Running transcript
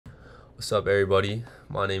What's up, everybody?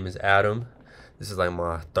 My name is Adam. This is like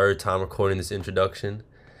my third time recording this introduction,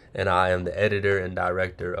 and I am the editor and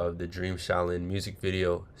director of the Dream Shaolin music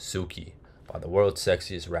video SUKI by the world's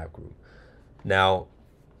sexiest rap group. Now,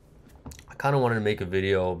 I kind of wanted to make a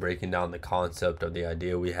video breaking down the concept of the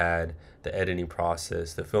idea we had, the editing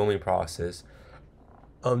process, the filming process,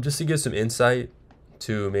 just to give some insight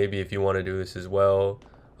to maybe if you want to do this as well,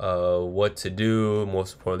 what to do,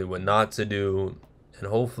 most importantly, what not to do, and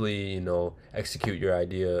hopefully, execute your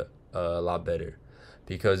idea a lot better.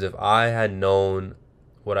 Because if I had known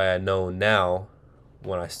what I had known now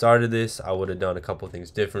when I started this, I would have done a couple things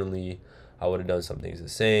differently. I would have done some things the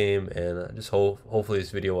same, and just hopefully this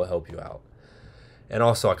video will help you out. And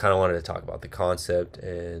also, I kind of wanted to talk about the concept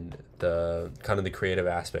and the kind of the creative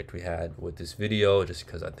aspect we had with this video, just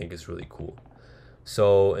because I think it's really cool.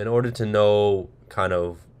 So in order to know kind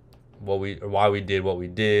of why we did what we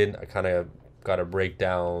did, I kind of got to break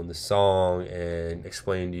down the song and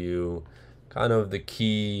explain to you kind of the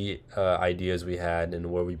key ideas we had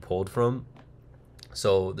and where we pulled from.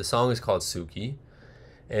 So the song is called SUKI,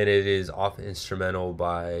 and it is off instrumental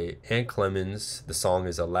by Ant Clemens. The song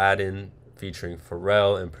is Aladdin featuring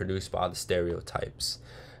Pharrell and produced by the Stereotypes.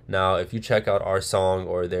 Now, if you check out our song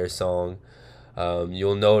or their song,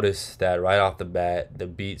 you'll notice that right off the bat, the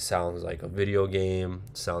beat sounds like a video game,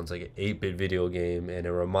 sounds like an 8-bit video game, and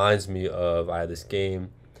it reminds me of, I had this game,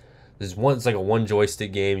 it's like a one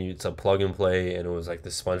joystick game, it's a plug and play, and it was like the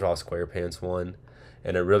SpongeBob SquarePants one,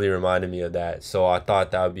 and it really reminded me of that. So I thought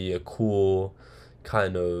that would be a cool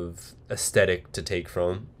kind of aesthetic to take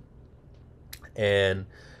from. And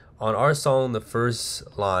on our song, the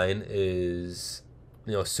first line is,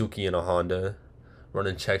 Suki in a Honda,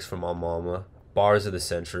 running checks for my mama, bars of the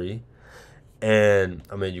century. And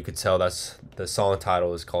I mean, you could tell that's the song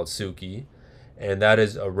title is called SUKI, and that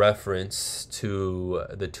is a reference to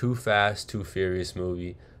the Too Fast, Too Furious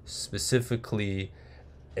movie. Specifically,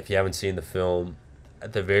 if you haven't seen the film,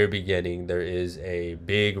 at the very beginning there is a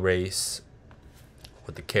big race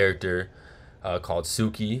with the character called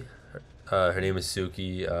SUKI. Her name is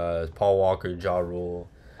SUKI. Paul Walker, Ja Rule,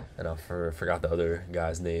 and I forgot the other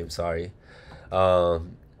guy's name, sorry.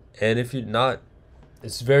 And if you're not,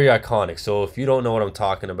 it's very iconic. So if you don't know what I'm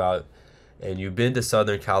talking about and you've been to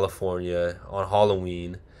Southern California on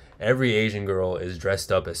Halloween, every Asian girl is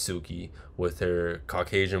dressed up as SUKI with her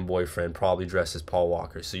Caucasian boyfriend probably dressed as Paul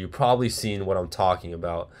Walker. So you've probably seen what I'm talking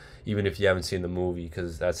about, even if you haven't seen the movie,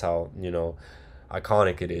 because that's how,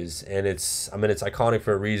 iconic it is. And it's iconic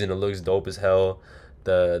for a reason. It looks dope as hell.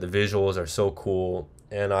 The visuals are so cool.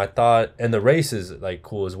 And I thought, and the race is like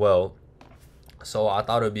cool as well. So I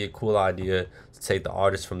thought it would be a cool idea to take the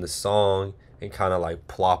artists from the song and kind of like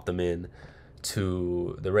plop them in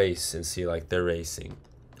to the race and see like they're racing.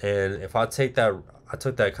 And if I took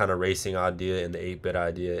that kind of racing idea and the 8-bit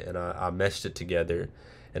idea and I meshed it together,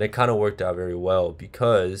 and it kind of worked out very well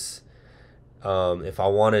because if I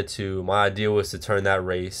wanted to, my idea was to turn that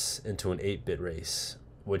race into an 8-bit race,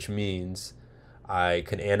 which means I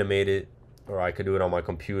could animate it, or I could do it on my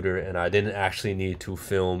computer, and I didn't actually need to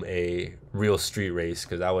film a real street race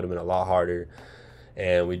because that would have been a lot harder,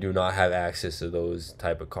 and we do not have access to those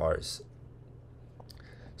type of cars.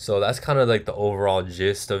 So that's kind of like the overall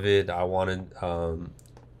gist of it. I wanted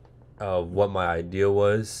what my idea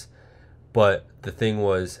was, but the thing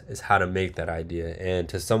is how to make that idea. And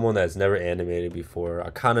to someone that's never animated before,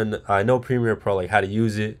 I know Premiere Pro, like how to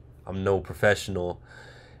use it. I'm no professional,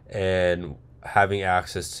 and having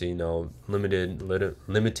access to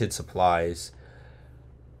limited supplies,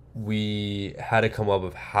 we had to come up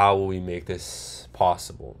with how will we make this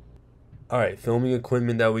possible. All right, filming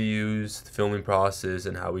equipment that we used, filming process,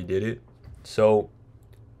 and how we did it. So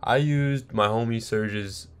I used my homie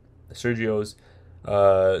Sergio's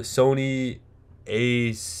Sony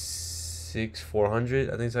A6400, I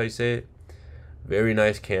think that's how you say it. Very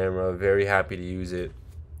nice camera, very happy to use it.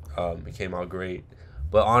 It came out great.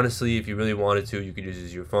 But honestly, if you really wanted to, you could just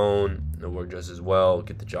use your phone. It'll work just as well,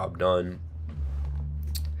 get the job done.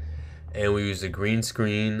 And we used a green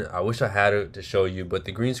screen. I wish I had it to show you, but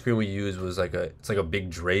the green screen we used was it's like a big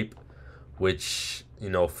drape, which,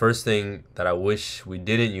 first thing that I wish we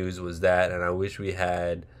didn't use was that, and I wish we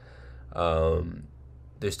had,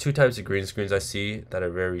 there's two types of green screens I see that are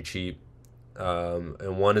very cheap.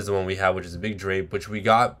 And one is the one we have, which is a big drape, which we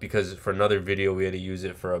got because for another video we had to use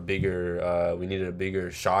it for a bigger, we needed a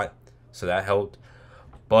bigger shot, so that helped.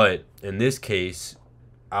 But in this case,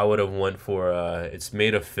 I would have went for it's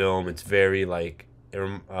made of film. It's very like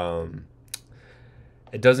it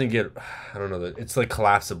doesn't get, I don't know, it's like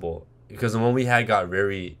collapsible, because the one we had got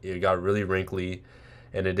really wrinkly,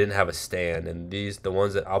 and it didn't have a stand. And the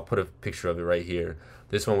ones that I'll put a picture of it right here.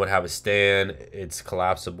 This one would have a stand. It's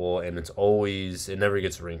collapsible, and it never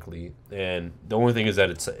gets wrinkly. And the only thing is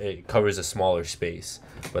that it covers a smaller space,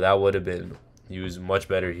 but that would have been used much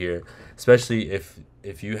better here, especially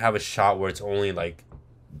if you have a shot where it's only like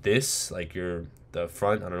this, like the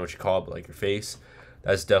front, I don't know what you call it, but like your face.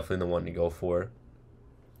 That's definitely the one to go for.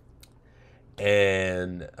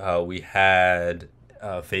 And we had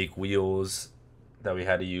fake wheels that we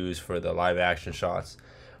had to use for the live action shots.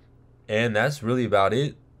 And that's really about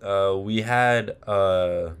it. We had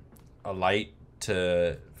a light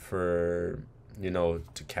for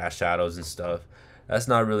to cast shadows and stuff. That's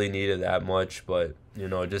not really needed that much, but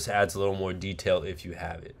it just adds a little more detail if you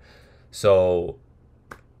have it. So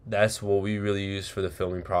that's what we really use for the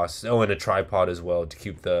filming process. Oh, and a tripod as well to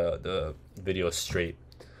keep the video straight,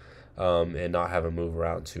 and not have it move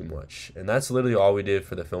around too much. And that's literally all we did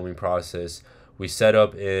for the filming process. We set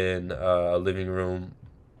up in a living room,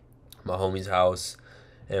 my homie's house,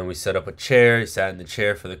 and we set up a chair. He sat in the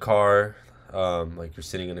chair for the car, like you're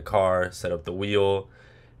sitting in a car. Set up the wheel,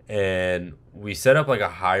 and we set up like a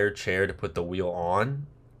higher chair to put the wheel on,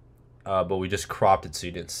 but we just cropped it so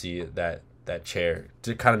you didn't see that chair,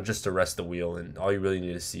 to kind of just to rest the wheel, and all you really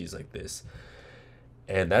need to see is like this.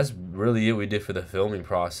 And that's really it we did for the filming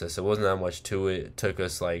process. It wasn't that much to it. It took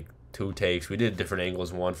us like 2 takes. We did different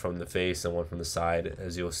angles, one from the face and one from the side,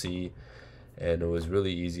 as you'll see, and it was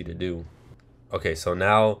really easy to do. Okay, so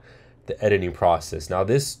now the editing process. Now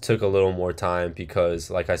this took a little more time because,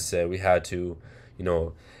 like I said, we had to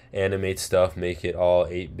animate stuff, make it all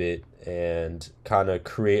 8-bit, and kind of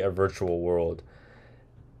create a virtual world.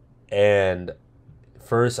 And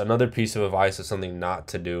first, another piece of advice of something not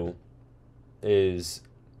to do is,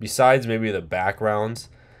 besides maybe the backgrounds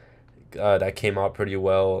that came out pretty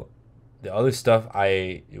well, the other stuff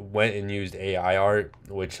I went and used AI art,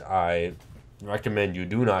 which I recommend you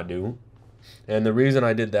do not do. And the reason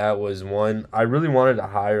I did that was, one, I really wanted to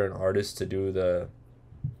hire an artist to do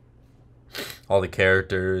all the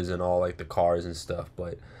characters and all like the cars and stuff,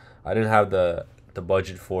 but I didn't have the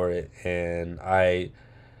budget for it, and I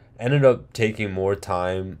ended up taking more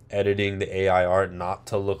time editing the AI art not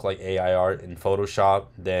to look like AI art in Photoshop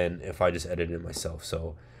than if I just edited it myself.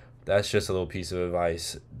 So that's just a little piece of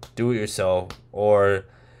advice. Do it yourself, or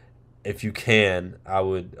if you can, I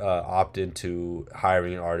would opt into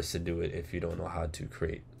hiring an artist to do it if you don't know how to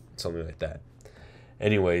create something like that.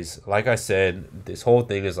 Anyways, like I said, this whole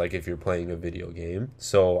thing is like if you're playing a video game.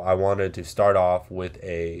 So I wanted to start off with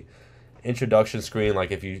a introduction screen,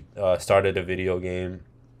 like if you started a video game.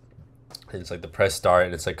 And it's like the press start,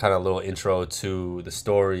 and it's like kind of a little intro to the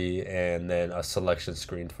story, and then a selection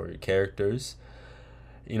screen for your characters.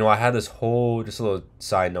 I had this whole, just a little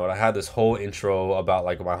side note, I had this whole intro about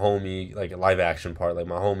like my homie, like a live action part, like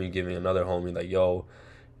my homie giving another homie like, yo,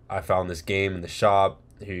 I found this game in the shop,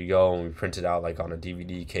 here you go, and we printed out like on a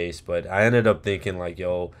DVD case. But I ended up thinking like,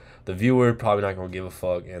 yo, the viewer probably not gonna give a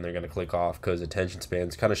fuck, and they're gonna click off because attention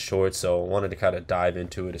span's kind of short. So I wanted to kind of dive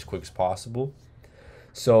into it as quick as possible.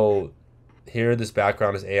 So here, this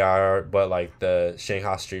background is AI art, but like the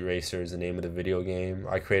Shanghai Street Racer is the name of the video game.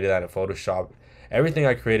 I created that in Photoshop. Everything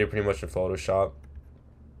I created pretty much in Photoshop.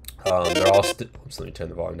 They're all let me turn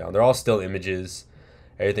the volume down. They're all still images.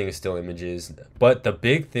 Everything is still images. But the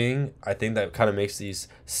big thing I think that kind of makes these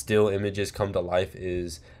still images come to life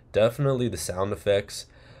is definitely the sound effects.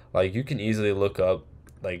 Like you can easily look up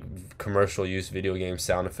like commercial use video game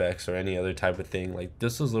sound effects or any other type of thing. Like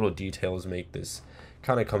just those little details make this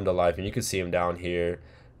kind of come to life, and you can see them down here.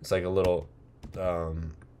 It's like a little like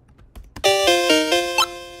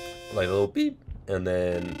a little beep, and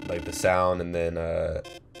then like the sound, and then the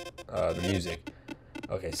music.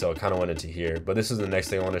 Okay, so it kind of went into here, but this is the next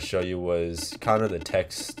thing I want to show you, was kind of the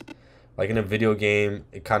text. Like in a video game,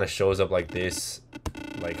 it kind of shows up like this,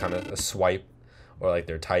 like kind of a swipe, or like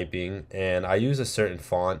they're typing. And I use a certain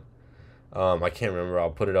font, I can't remember, I'll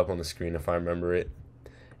put it up on the screen if I remember it.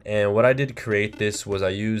 And what I did to create this was I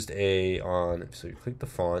used so you click the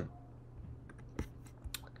font,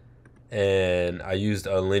 and I used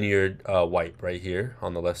a linear wipe right here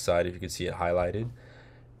on the left side, if you can see it highlighted.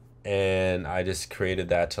 And I just created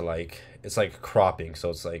that to like, it's like cropping.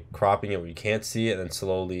 So it's like cropping it where you can't see it, and then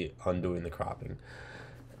slowly undoing the cropping.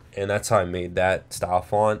 And that's how I made that style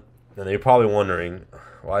font. And you're probably wondering,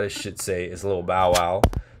 why does shit say it's a little bow wow?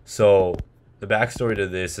 So the backstory to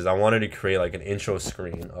this is I wanted to create like an intro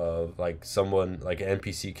screen of like someone, like an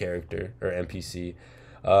NPC character or NPC,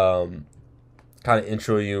 kind of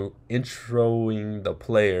introing the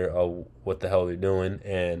player of what the hell they're doing.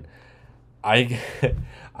 And I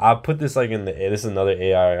I put this like in the this is another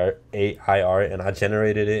AI art, and I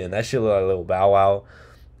generated it, and that shit look like a little Bow Wow.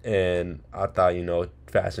 And I thought, you know,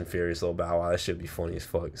 Fast and Furious little Bow Wow, that should be funny as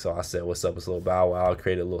fuck. So I said, "What's up, it's little Bow Wow?" I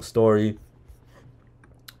created a little story.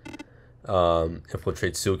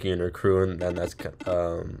 Infiltrate Suki and her crew, and then that's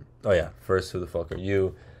oh yeah. First, who the fuck are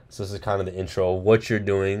you? So this is kind of the intro, what you're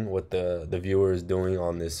doing, what the viewer is doing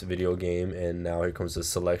on this video game, and now here comes the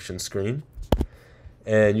selection screen.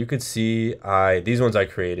 And you could see these ones I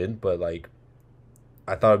created, but like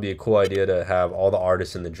I thought it'd be a cool idea to have all the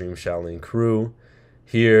artists in the Dream Shaolin crew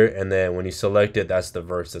here, and then when you select it, that's the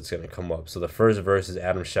verse that's gonna come up. So the first verse is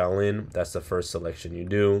Adam Shaolin. That's the first selection you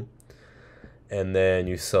do, and then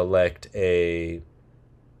you select the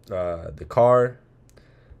car.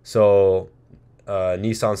 So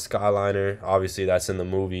Nissan Skyliner, obviously that's in the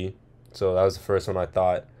movie, so that was the first one I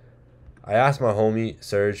thought. I asked my homie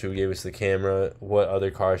Serge, who gave us the camera, what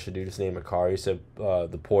other car I should do. Just name a car. He said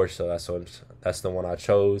the Porsche, so that's the one I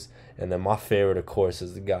chose. And then my favorite, of course,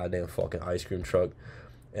 is the goddamn fucking ice cream truck.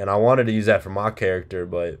 And I wanted to use that for my character,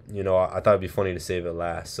 but you know, I thought it'd be funny to save it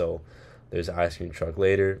last. So there's an ice cream truck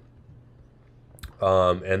later.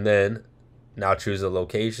 And then now choose a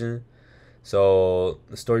location. So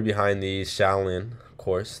the story behind these, Shaolin, of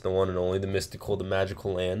course, the one and only, the mystical, the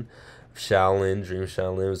magical land of Shaolin. Dream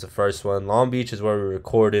Shaolin was the first one. Long Beach is where we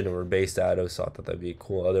recorded and we're based out of, so I thought that'd be a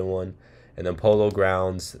cool other one. And then Polo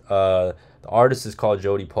Grounds. The artist is called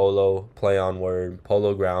Jody Polo, play on word.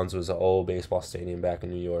 Polo Grounds was an old baseball stadium back in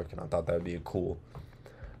New York, and I thought that'd be a cool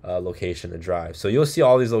location to drive. So you'll see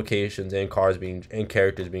all these locations and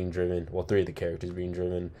characters being driven. Well, 3 of the characters being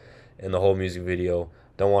driven in the whole music video.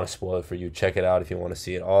 Don't want to spoil it for you. Check it out if you want to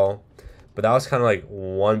see it all. But that was kind of like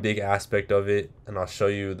one big aspect of it, and I'll show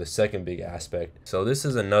you the second big aspect. So this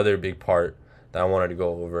is another big part that I wanted to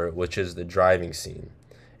go over, which is the driving scene.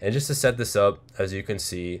 And just to set this up, as you can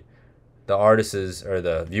see,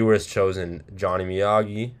 the viewer has chosen Johnny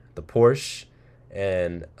Miyagi, the Porsche,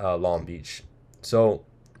 and Long Beach. So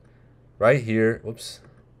right here,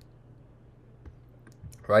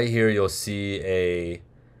 right here you'll see a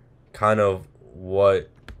kind of what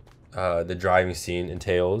the driving scene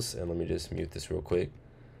entails. And let me just mute this real quick.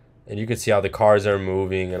 And you can see how the cars are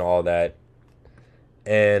moving and all that.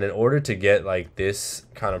 And in order to get like this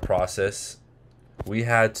kind of process, we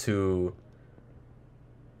had to,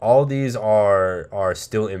 all these are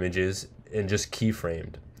still images and just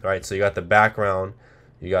keyframed, right? So you got the background,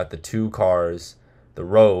 you got the 2 cars, the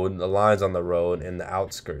road, the lines on the road, and the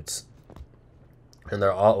outskirts. And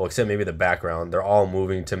they're all, well, except maybe the background, they're all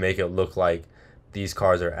moving to make it look like these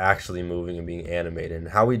cars are actually moving and being animated. And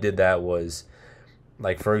how we did that was,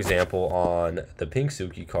 like, for example, on the pink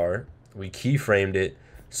SUKI car, we keyframed it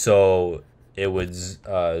so it would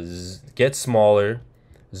get smaller,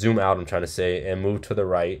 zoom out, I'm trying to say, and move to the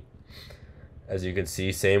right, as you can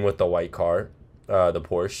see. Same with the white car, the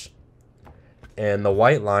Porsche. And the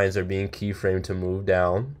white lines are being keyframed to move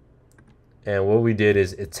down. And what we did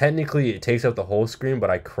is, it takes up the whole screen, but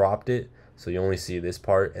I cropped it so you only see this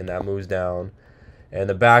part, and that moves down. And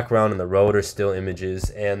the background and the road are still images.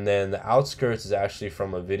 And then the outskirts is actually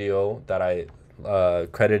from a video that I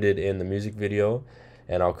credited in the music video,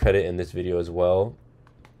 and I'll credit in this video as well,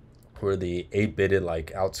 where the 8-bitted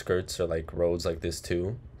like outskirts are like roads like this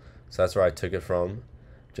too. So that's where I took it from,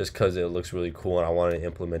 just because it looks really cool and I wanted to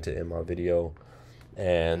implement it in my video,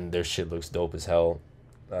 and their shit looks dope as hell.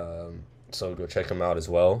 So go check them out as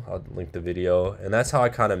well. I'll link the video. And that's how I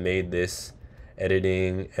kind of made this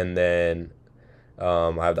editing. And then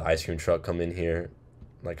I have the ice cream truck come in here,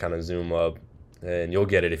 like kind of zoom up, and you'll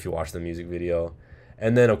get it if you watch the music video.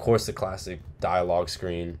 And then of course the classic dialogue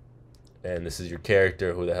screen, and this is your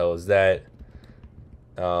character, who the hell is that,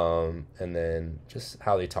 and then just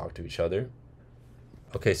how they talk to each other.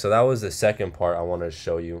 Okay, so that was the second part I wanted to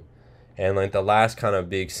show you. And like the last kind of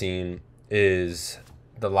big scene is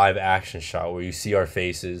the live action shot, where you see our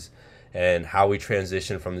faces and how we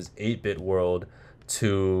transition from this 8-bit world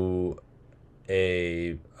to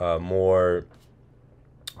a to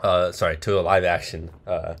a live action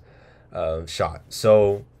shot.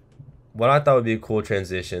 So what I thought would be a cool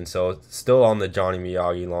transition, so still on the Johnny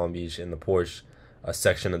Miyagi, Long Beach, and the Porsche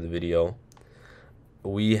section of the video,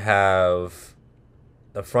 we have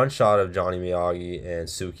the front shot of Johnny Miyagi and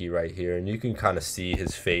SUKI right here, and you can kind of see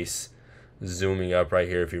his face zooming up right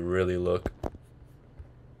here if you really look.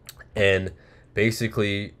 And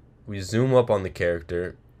basically we zoom up on the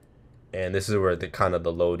character, and this is where the kind of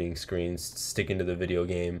the loading screens sticking to the video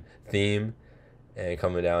game theme, and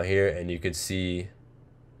coming down here, and you could see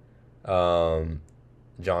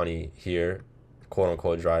Johnny here, quote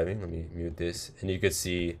unquote, driving. Let me mute this. And you could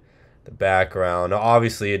see the background. Now,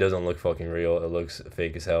 obviously, it doesn't look fucking real. It looks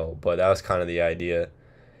fake as hell. But that was kind of the idea.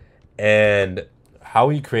 And how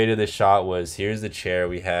we created this shot was, here's the chair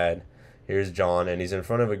we had. Here's John, and he's in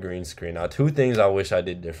front of a green screen. Now, two things I wish I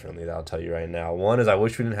did differently that I'll tell you right now. One is I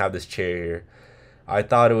wish we didn't have this chair here. I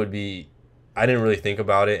thought it would be... I didn't really think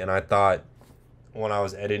about it, and I thought when I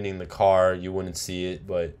was editing the car, you wouldn't see it,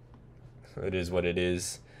 but it is what it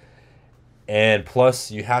is. And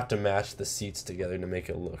plus, you have to match the seats together to make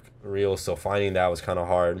it look real, so finding that was kind of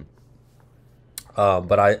hard.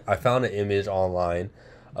 But I found an image online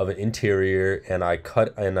of an interior, and on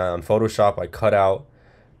Photoshop, I cut out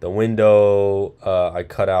the window. I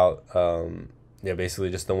cut out, basically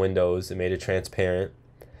just the windows. It made it transparent.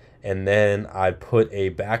 And then I put a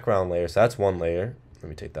background layer. So that's one layer. Let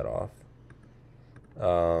me take that off.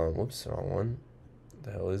 Whoops, wrong one. What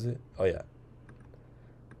the hell is it? Oh, yeah.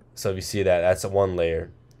 So if you see that, that's one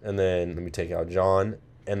layer. And then let me take out John.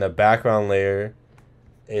 And the background layer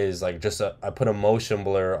is like just I put a motion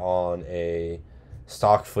blur on a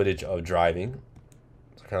stock footage of driving.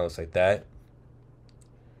 So it kind of looks like that.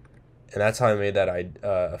 And that's how I made that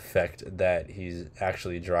effect that he's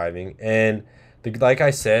actually driving. And like I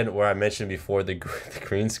said, where I mentioned before, the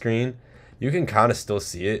green screen, you can kind of still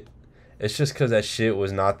see it. It's just because that shit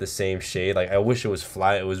was not the same shade. Like, I wish it was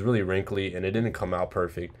flat. It was really wrinkly, and it didn't come out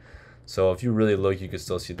perfect. So if you really look, you can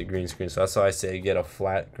still see the green screen. So that's why I say get a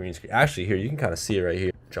flat green screen. Actually, here, you can kind of see it right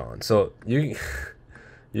here, John. So you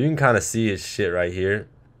can kind of see his shit right here.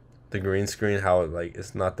 The green screen, how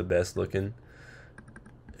it's not the best looking.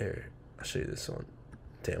 Here, I'll show you this one.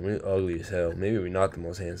 Damn, we're ugly as hell. Maybe we're not the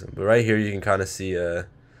most handsome. But right here, you can kind of see, right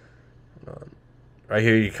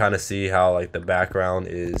here, you kind of see how, like, the background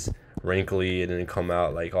is wrinkly. It didn't come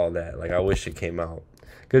out, like, all that. Like, I wish it came out.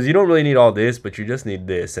 Because you don't really need all this, but you just need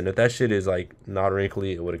this. And if that shit is, like, not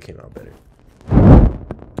wrinkly, it would have came out better.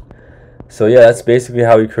 So, yeah, that's basically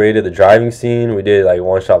how we created the driving scene. We did, like,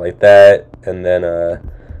 one shot like that. And then,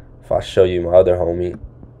 if I show you my other homie,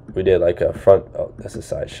 we did like a front, oh, that's a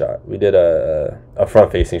side shot. We did a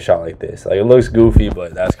front facing shot like this. Like, it looks goofy,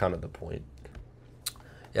 but that's kind of the point.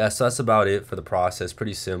 Yeah, so that's about it for the process.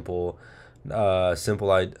 Pretty simple.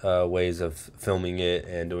 Simple ways of filming it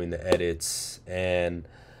and doing the edits, and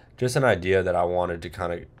just an idea that I wanted to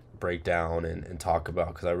kind of break down and talk about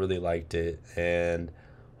because I really liked it. And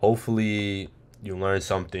hopefully you learn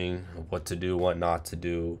something of what to do, what not to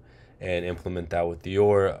do, and implement that with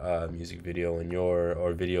your music video and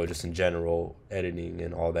or video just in general, editing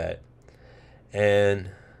and all that. And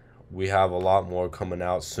we have a lot more coming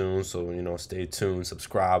out soon, so stay tuned,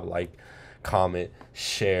 subscribe, like, comment,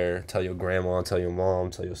 share, tell your grandma, tell your mom,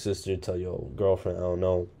 tell your sister, tell your girlfriend, I don't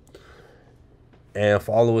know. And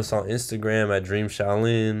follow us on Instagram at Dream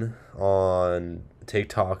Shaolin, on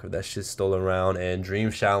TikTok if that shit's still around, and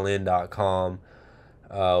dreamshaolin.com.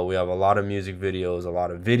 We have a lot of music videos, a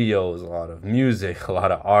lot of music, a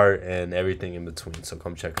lot of art, and everything in between. So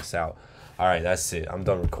come check us out. All right, that's it. I'm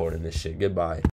done recording this shit. Goodbye.